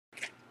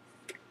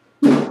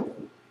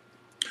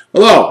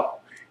Hello,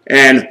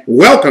 and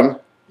welcome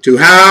to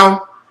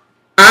how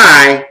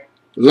I,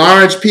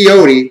 Lawrence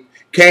Peyote,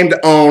 came to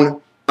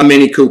own a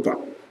Mini Cooper.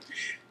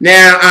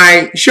 Now,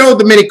 I showed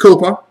the Mini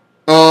Cooper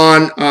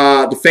on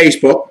the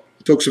Facebook,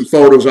 took some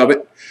photos of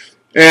it,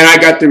 and I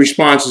got the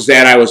responses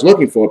that I was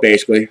looking for,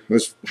 basically,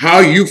 was how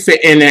you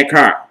fit in that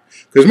car.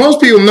 Because most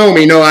people know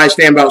me, know I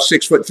stand about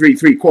 6'3",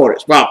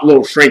 3/4. Well, a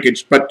little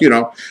shrinkage, but, you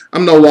know,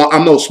 I'm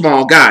no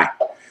small guy.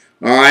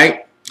 All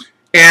right?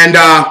 And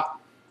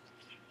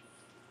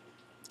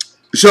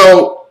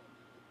so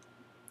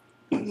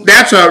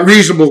that's a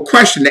reasonable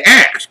question to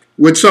ask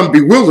with some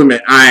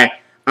bewilderment, I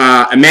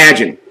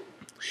imagine.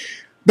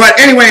 But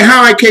anyway,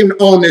 how I came to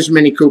own this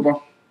Mini Cooper.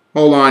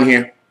 Hold on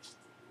here.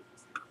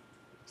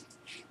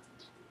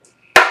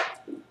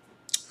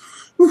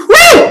 Woo!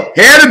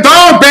 Hair the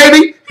dog,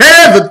 baby!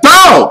 Hair the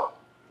dog!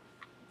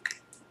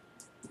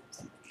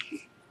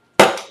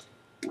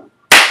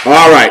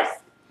 All right.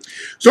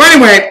 So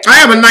anyway, I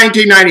have a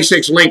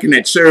 1996 Lincoln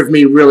that served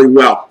me really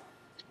well.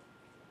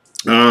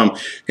 It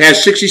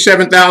has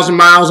 67,000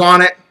 miles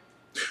on it.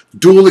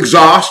 Dual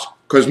exhaust,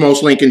 because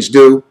most Lincolns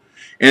do.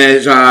 And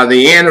it's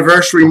the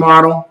anniversary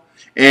model.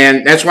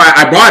 And that's why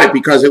I bought it,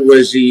 because it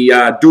was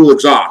the dual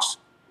exhaust.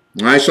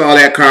 When I saw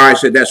that car, I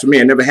said, that's for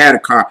me. I never had a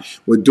car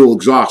with dual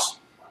exhaust.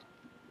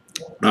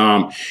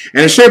 And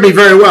it served me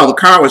very well. The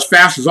car was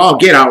fast as all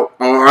get out,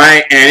 all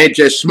right, and it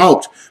just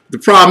smoked. The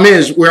problem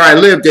is, where I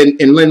lived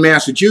in Lynn,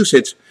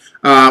 Massachusetts,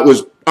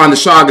 was on the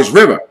Saugus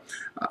River.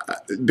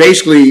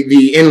 Basically,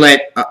 the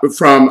inlet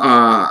from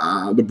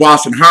the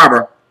Boston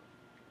Harbor,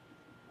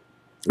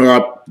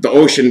 or the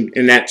ocean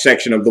in that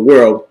section of the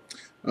world,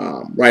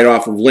 right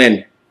off of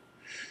Lynn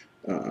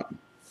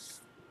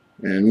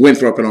and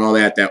Winthrop and all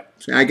that.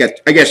 I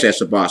guess that's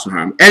the Boston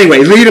Harbor. Anyway,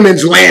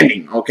 Lederman's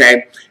Landing,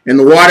 okay? And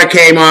the water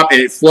came up and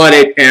it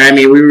flooded, and I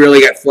mean, we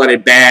really got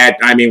flooded bad.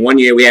 I mean, one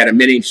year we had a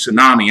mini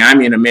tsunami. I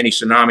mean, a mini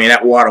tsunami.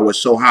 That water was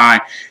so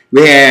high.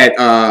 We had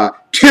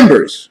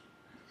timbers,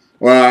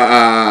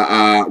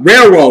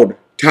 railroad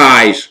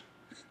ties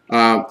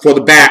for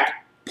the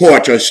back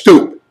porch or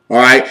stoop, all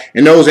right?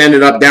 And those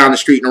ended up down the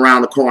street and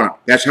around the corner.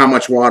 That's how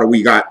much water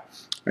we got.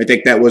 I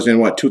think that was in,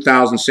 what,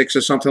 2006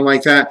 or something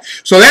like that?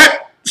 So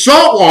that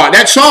salt water,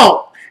 that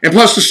salt, and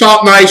plus the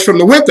salt and ice from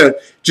the winter,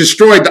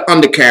 destroyed the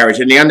undercarriage,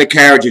 and the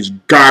undercarriage is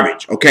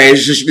garbage, okay?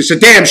 It's a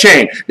damn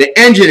shame. The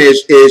engine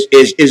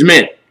is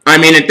mint. I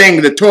mean,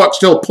 the torque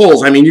still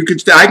pulls. I mean,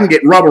 I can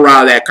get rubber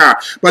out of that car.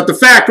 But the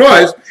fact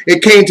was,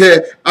 it came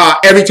to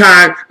every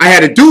time I had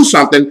to do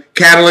something,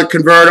 catalytic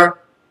converter.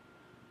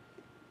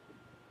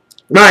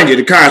 Mind you,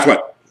 the car's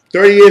what,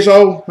 30 years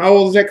old? How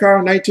old is that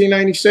car?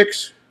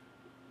 1996?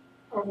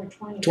 Over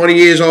 20. 20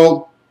 years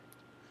old.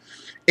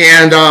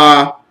 And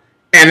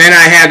then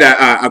I had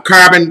a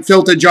carbon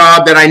filter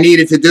job that I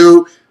needed to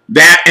do.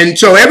 And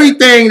so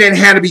everything that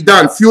had to be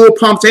done, fuel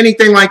pumps,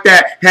 anything like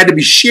that, had to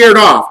be sheared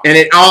off. And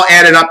it all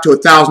added up to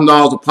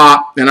 $1,000 a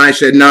pop. And I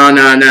said, no,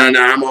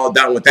 I'm all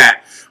done with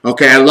that.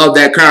 Okay, I love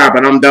that car,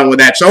 but I'm done with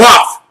that. So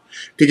off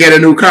to get a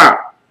new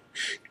car.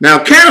 Now,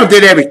 Carol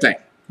did everything.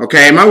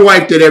 Okay, my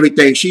wife did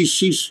everything.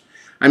 She's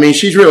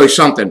really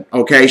something,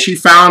 okay? She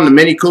found the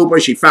Mini Cooper.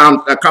 She found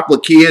a couple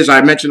of Kias.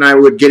 I mentioned I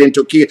would get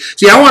into Kia.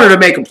 See, I wanted to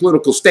make a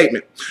political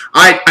statement.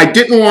 I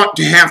didn't want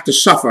to have to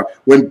suffer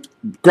when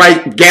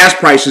gas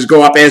prices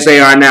go up as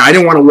they are now. I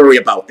didn't want to worry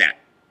about that,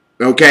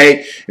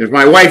 okay? If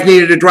my wife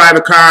needed to drive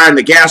a car and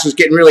the gas is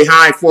getting really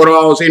high,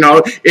 $4, you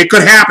know, it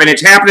could happen.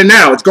 It's happening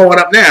now. It's going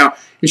up now.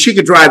 And she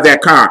could drive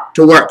that car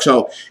to work.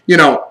 So, you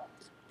know,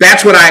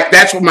 that's what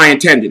my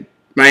intention.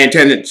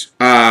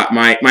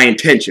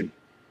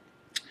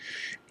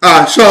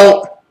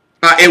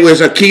 It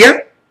was a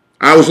Kia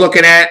I was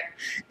looking at,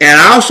 and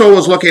I also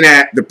was looking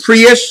at the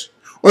Prius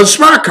or the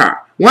smart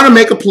car. I want to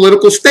make a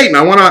political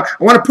statement. I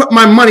want to put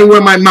my money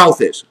where my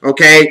mouth is,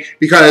 okay?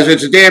 Because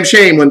it's a damn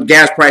shame when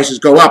gas prices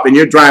go up and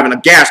you're driving a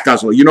gas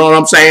guzzler. You know what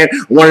I'm saying?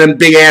 One of them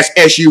big-ass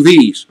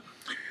SUVs.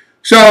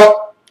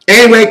 So,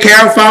 anyway,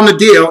 Carol found the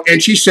deal,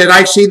 and she said,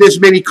 I see this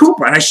Mini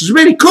Cooper. And I said,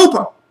 Mini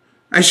Cooper?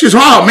 I said,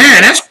 oh,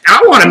 man,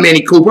 I want a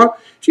Mini Cooper.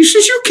 She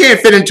says, you can't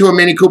fit into a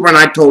Mini Cooper, and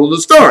I told her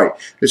the story.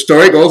 The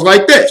story goes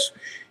like this.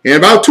 In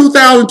about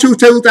 2002,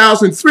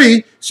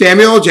 2003,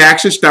 Samuel L.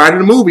 Jackson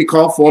started a movie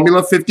called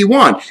Formula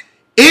 51.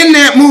 In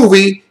that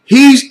movie,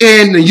 he's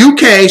in the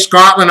UK,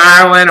 Scotland,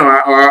 Ireland,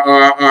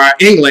 or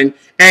England,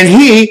 and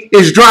he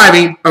is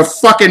driving a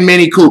fucking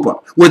Mini Cooper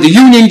with the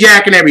Union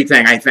Jack and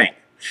everything, I think.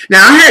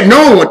 Now, I had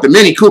known what the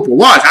Mini Cooper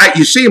was.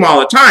 You see them all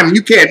the time, and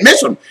you can't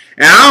miss them.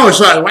 And I always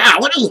thought, wow,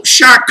 what a little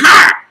sharp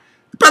car.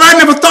 But I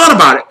never thought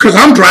about it, because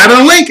I'm driving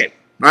a Lincoln.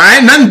 All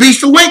right? Nothing beats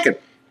the Lincoln.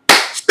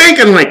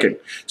 Stinking Lincoln.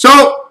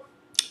 So,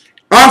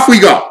 off we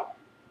go.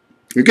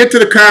 We get to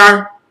the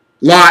car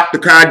lot, the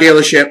car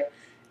dealership,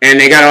 and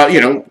they got all,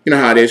 you know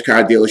how it is,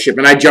 car dealership,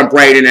 and I jump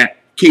right in that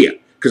Kia,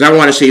 because I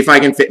want to see if I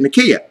can fit in the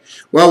Kia.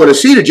 Well, with a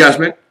seat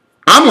adjustment,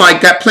 I'm like,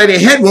 got plenty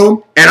of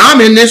headroom, and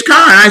I'm in this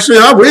car, and I said,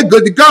 oh, we're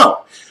good to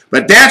go.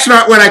 But that's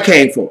not what I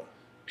came for.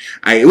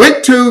 I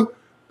went to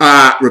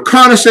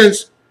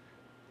reconnaissance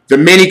the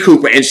Mini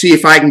Cooper and see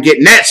if I can get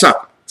in that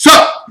sucker. So,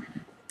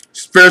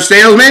 First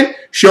salesman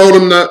showed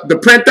him the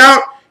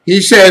printout.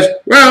 He says,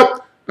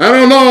 well, I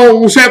don't know.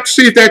 We'll have to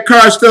see if that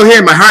car's still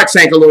here. My heart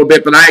sank a little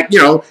bit, but I,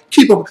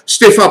 keep a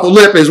stiff upper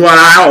lip is what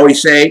I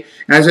always say.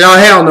 And I said, oh,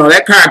 hell no,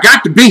 that car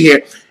got to be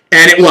here.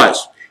 And it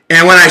was.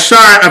 And when I saw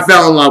it, I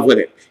fell in love with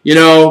it,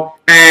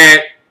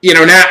 And,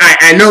 now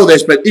I know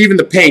this, but even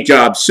the paint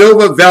job,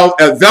 silver,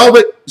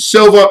 velvet,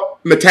 silver,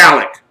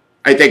 metallic,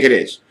 I think it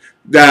is.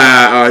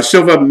 The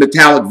silver,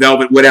 metallic,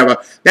 velvet, whatever.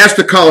 That's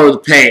the color of the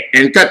paint.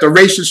 And it got the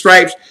racing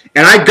stripes.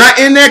 And I got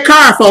in that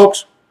car,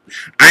 folks.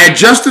 I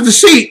adjusted the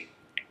seat,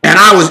 and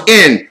I was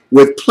in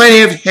with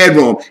plenty of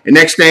headroom. And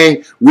next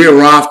thing, we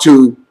were off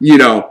to,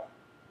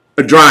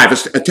 a drive,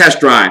 a test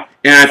drive.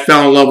 And I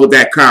fell in love with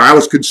that car. I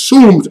was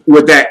consumed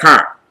with that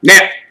car.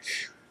 Now,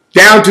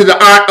 down to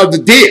the art of the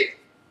deal.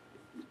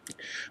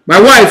 My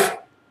wife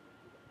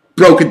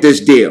brokered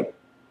this deal.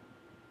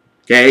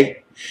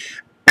 Okay?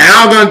 And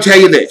I'm going to tell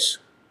you this.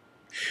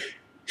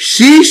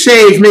 She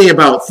saved me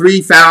about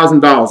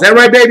 $3,000. Is that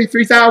right, baby?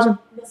 $3,000?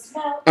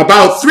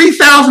 About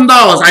 $3,000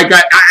 I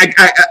got,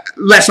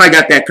 less I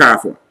got that car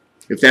for.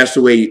 If that's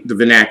the way the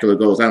vernacular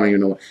goes. I don't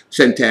even know.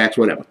 Syntax,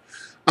 whatever.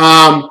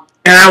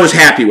 And I was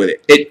happy with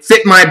it. It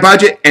fit my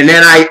budget, and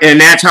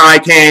that's how I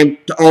came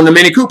to own the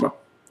Mini Cooper.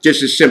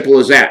 Just as simple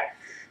as that.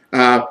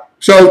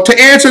 So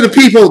to answer the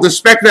people, the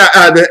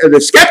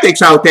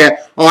skeptics out there,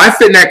 oh, I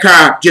fit in that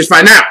car just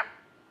fine now.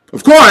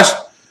 Of course,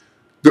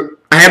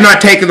 I have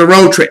not taken the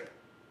road trip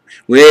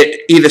with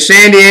either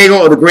San Diego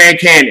or the Grand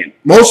Canyon.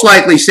 Most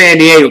likely San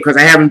Diego because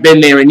I haven't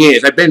been there in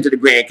years. I've been to the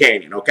Grand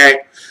Canyon,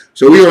 okay?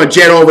 So we want to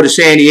jet over to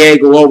San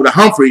Diego, over to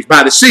Humphreys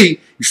by the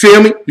sea. You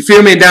feel me? You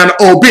feel me? And down to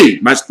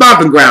OB, my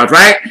stomping grounds,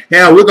 right?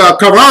 Hell, we're going to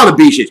cover all the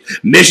beaches.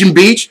 Mission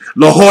Beach,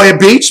 La Jolla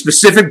Beach,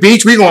 Pacific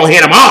Beach. We're going to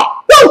hit them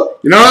all. Woo!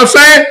 You know what I'm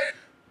saying?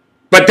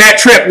 But that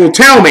trip will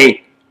tell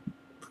me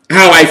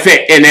how I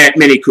fit in that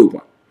Mini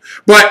Cooper.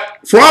 But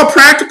for all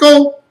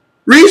practical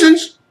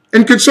reasons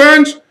and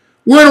concerns,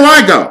 where do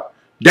I go?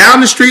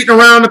 Down the street and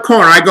around the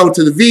corner, I go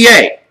to the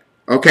VA.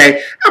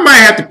 Okay? I might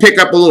have to pick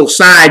up a little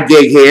side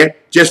gig here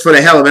just for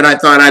the hell of it. I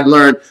thought I'd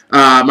learn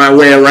my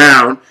way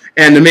around.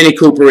 And the Mini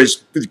Cooper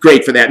is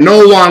great for that.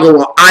 No longer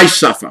will I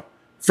suffer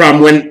from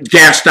when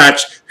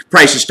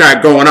prices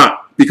start going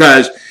up.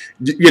 Because,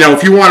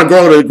 if you want to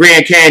go to the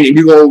Grand Canyon,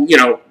 you go,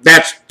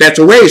 that's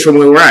a ways from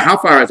where we're at. How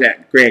far is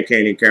that, Grand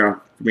Canyon,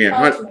 Carol?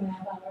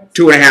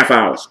 2.5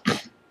 hours.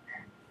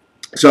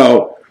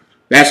 So,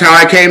 that's how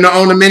I came to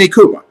own the Mini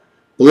Cooper.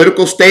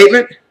 Political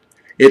statement,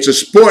 it's a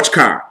sports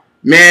car.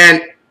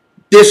 Man,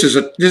 this is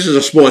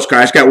a sports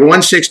car. It's got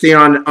 160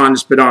 on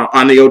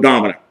the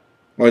odometer.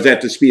 Or is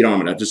that the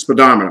speedometer? The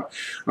speedometer.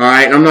 All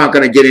right, I'm not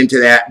going to get into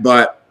that,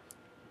 but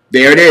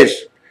there it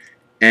is.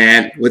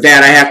 And with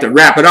that, I have to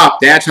wrap it up.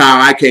 That's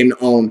how I came to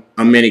own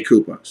a Mini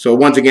Cooper. So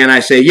once again, I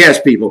say, yes,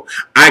 people,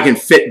 I can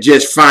fit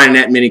just fine in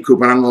that Mini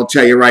Cooper. And I'm going to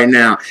tell you right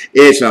now,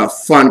 it's a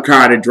fun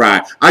car to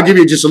drive. I'll give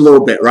you just a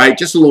little bit, right?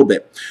 Just a little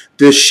bit.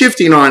 The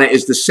shifting on it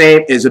is the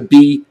same as a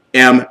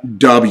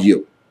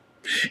BMW.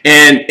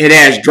 And it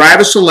has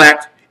driver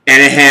select,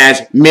 and it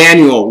has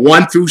manual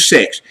 1 through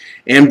 6.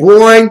 And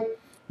boy,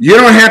 you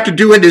don't have to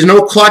do it. There's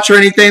no clutch or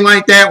anything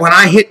like that. When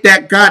I hit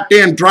that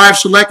goddamn drive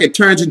select, it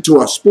turns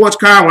into a sports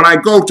car. When I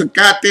go to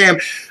goddamn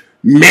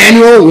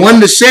manual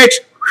 1 to 6,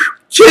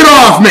 get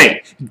off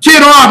me.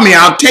 Get off me.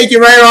 I'll take you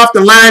right off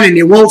the line, and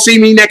you won't see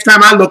me next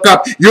time I look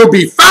up. You'll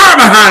be far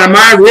behind in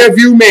my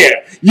rearview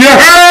mirror. You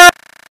heard?